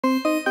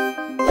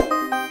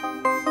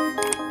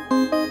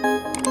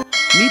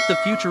Meet the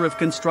future of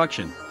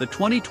construction, the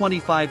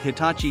 2025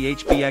 Hitachi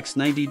HBX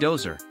 90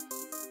 Dozer.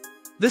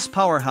 This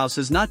powerhouse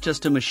is not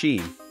just a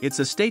machine, it's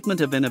a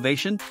statement of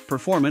innovation,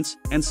 performance,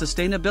 and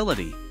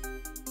sustainability.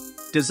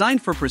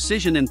 Designed for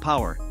precision and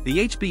power,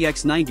 the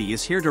HBX 90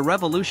 is here to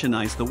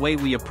revolutionize the way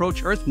we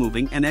approach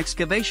earthmoving and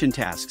excavation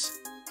tasks.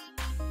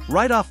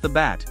 Right off the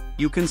bat,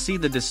 you can see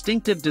the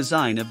distinctive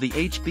design of the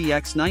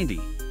HBX 90.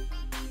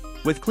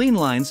 With clean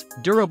lines,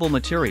 durable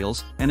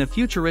materials, and a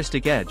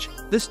futuristic edge,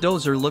 this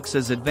dozer looks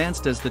as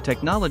advanced as the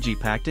technology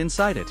packed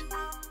inside it.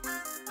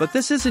 But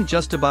this isn't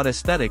just about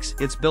aesthetics,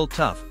 it's built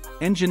tough,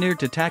 engineered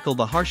to tackle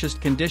the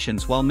harshest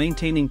conditions while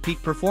maintaining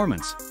peak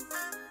performance.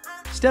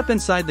 Step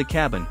inside the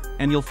cabin,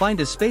 and you'll find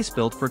a space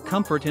built for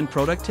comfort and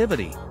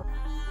productivity.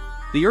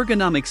 The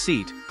ergonomic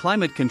seat,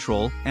 climate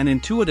control, and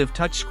intuitive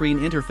touchscreen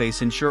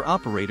interface ensure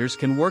operators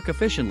can work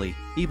efficiently,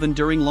 even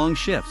during long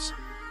shifts.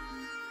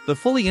 The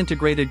fully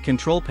integrated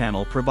control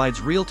panel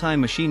provides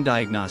real-time machine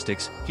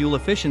diagnostics, fuel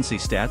efficiency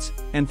stats,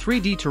 and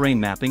 3D terrain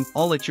mapping,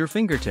 all at your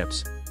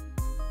fingertips.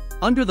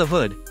 Under the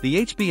hood,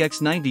 the HBX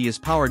 90 is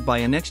powered by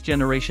a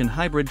next-generation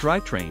hybrid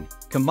drivetrain,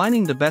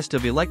 combining the best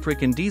of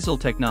electric and diesel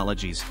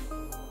technologies.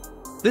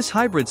 This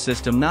hybrid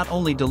system not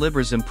only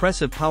delivers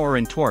impressive power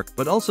and torque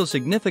but also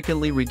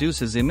significantly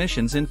reduces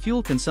emissions and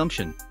fuel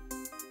consumption.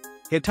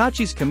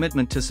 Hitachi's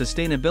commitment to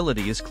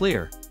sustainability is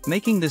clear,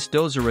 making this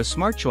dozer a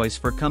smart choice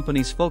for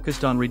companies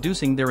focused on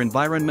reducing their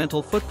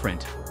environmental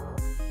footprint.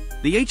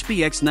 The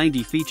HBX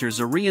 90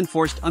 features a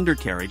reinforced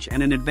undercarriage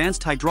and an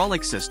advanced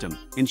hydraulic system,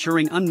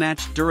 ensuring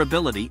unmatched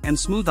durability and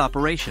smooth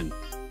operation.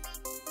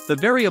 The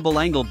variable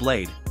angle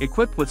blade,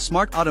 equipped with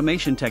smart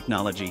automation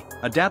technology,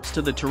 adapts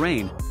to the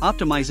terrain,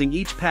 optimizing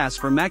each pass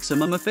for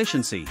maximum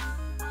efficiency.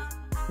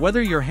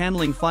 Whether you're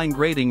handling fine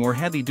grading or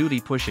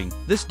heavy-duty pushing,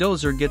 this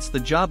dozer gets the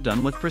job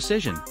done with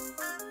precision.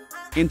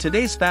 In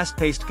today's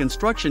fast-paced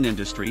construction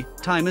industry,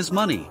 time is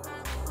money.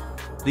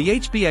 The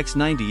HBX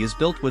 90 is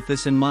built with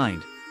this in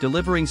mind,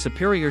 delivering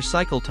superior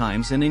cycle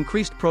times and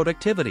increased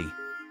productivity.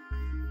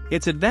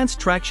 Its advanced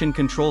traction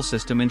control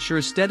system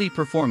ensures steady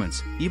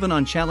performance, even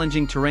on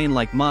challenging terrain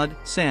like mud,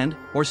 sand,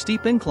 or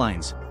steep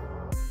inclines.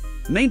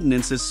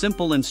 Maintenance is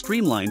simple and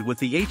streamlined with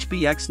the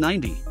HBX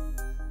 90.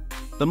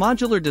 The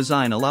modular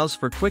design allows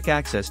for quick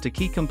access to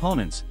key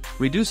components,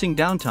 reducing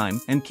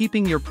downtime and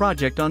keeping your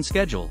project on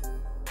schedule.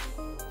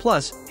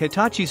 Plus,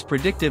 Hitachi's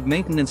predictive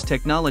maintenance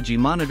technology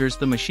monitors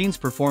the machine's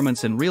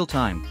performance in real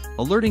time,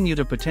 alerting you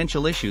to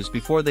potential issues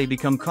before they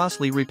become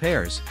costly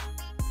repairs.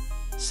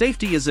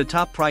 Safety is a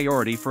top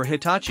priority for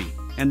Hitachi,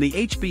 and the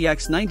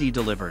HBX 90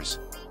 delivers.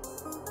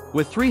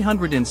 With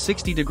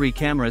 360-degree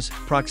cameras,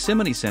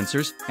 proximity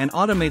sensors, and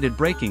automated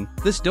braking,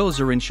 this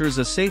dozer ensures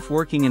a safe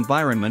working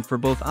environment for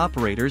both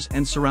operators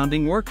and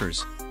surrounding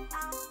workers.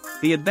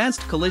 The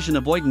advanced collision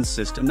avoidance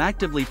system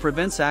actively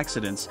prevents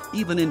accidents,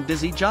 even in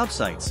busy job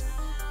sites.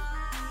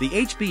 The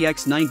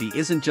HBX 90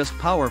 isn't just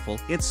powerful,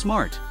 it's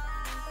smart.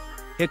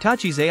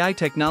 Hitachi's AI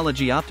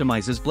technology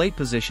optimizes blade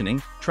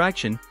positioning,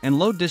 traction, and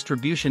load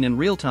distribution in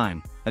real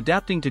time,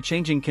 adapting to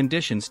changing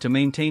conditions to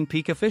maintain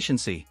peak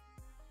efficiency.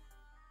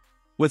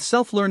 With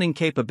self-learning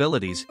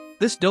capabilities,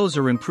 this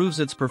dozer improves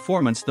its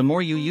performance the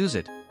more you use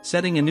it,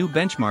 setting a new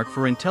benchmark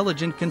for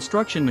intelligent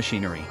construction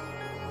machinery.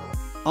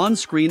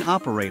 On-screen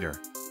operator.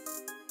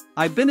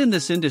 I've been in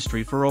this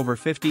industry for over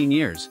 15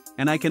 years,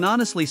 and I can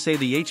honestly say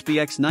the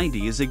HBX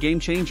 90 is a game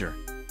changer.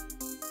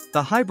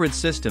 The hybrid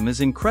system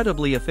is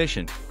incredibly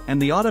efficient, and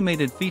the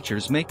automated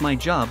features make my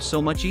job so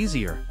much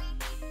easier.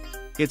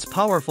 It's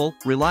powerful,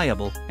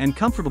 reliable, and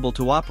comfortable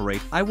to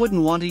operate. I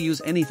wouldn't want to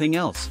use anything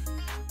else.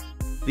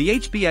 The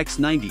HBX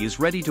 90 is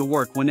ready to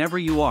work whenever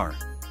you are.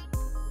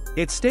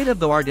 Its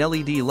state-of-the-art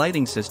LED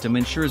lighting system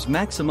ensures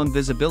maximum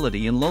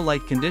visibility in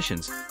low-light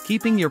conditions,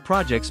 keeping your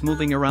projects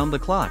moving around the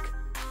clock.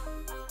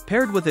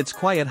 Paired with its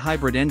quiet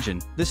hybrid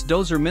engine, this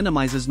dozer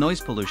minimizes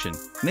noise pollution,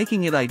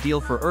 making it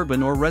ideal for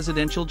urban or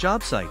residential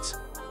job sites.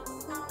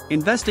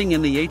 Investing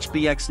in the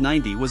HBX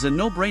 90 was a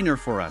no-brainer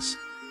for us.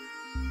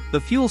 The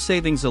fuel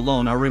savings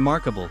alone are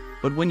remarkable,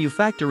 but when you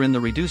factor in the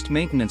reduced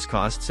maintenance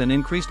costs and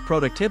increased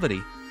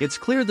productivity, it's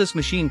clear this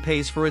machine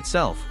pays for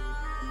itself.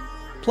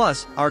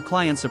 Plus, our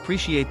clients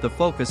appreciate the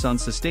focus on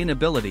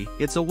sustainability.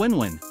 It's a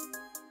win-win.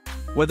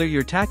 Whether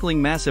you're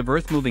tackling massive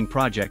earth-moving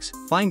projects,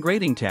 fine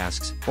grading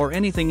tasks, or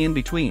anything in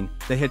between,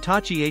 the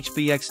Hitachi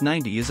HBX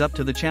 90 is up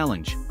to the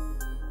challenge.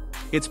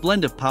 Its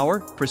blend of power,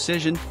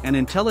 precision, and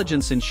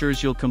intelligence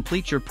ensures you'll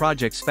complete your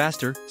projects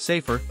faster,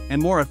 safer,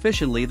 and more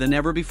efficiently than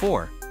ever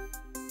before.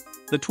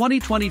 The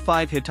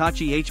 2025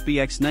 Hitachi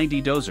HBX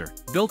 90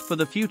 Dozer, built for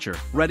the future,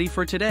 ready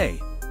for today.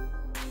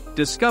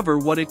 Discover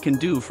what it can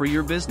do for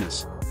your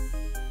business.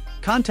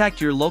 Contact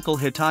your local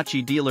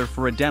Hitachi dealer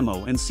for a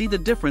demo and see the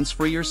difference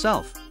for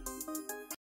yourself.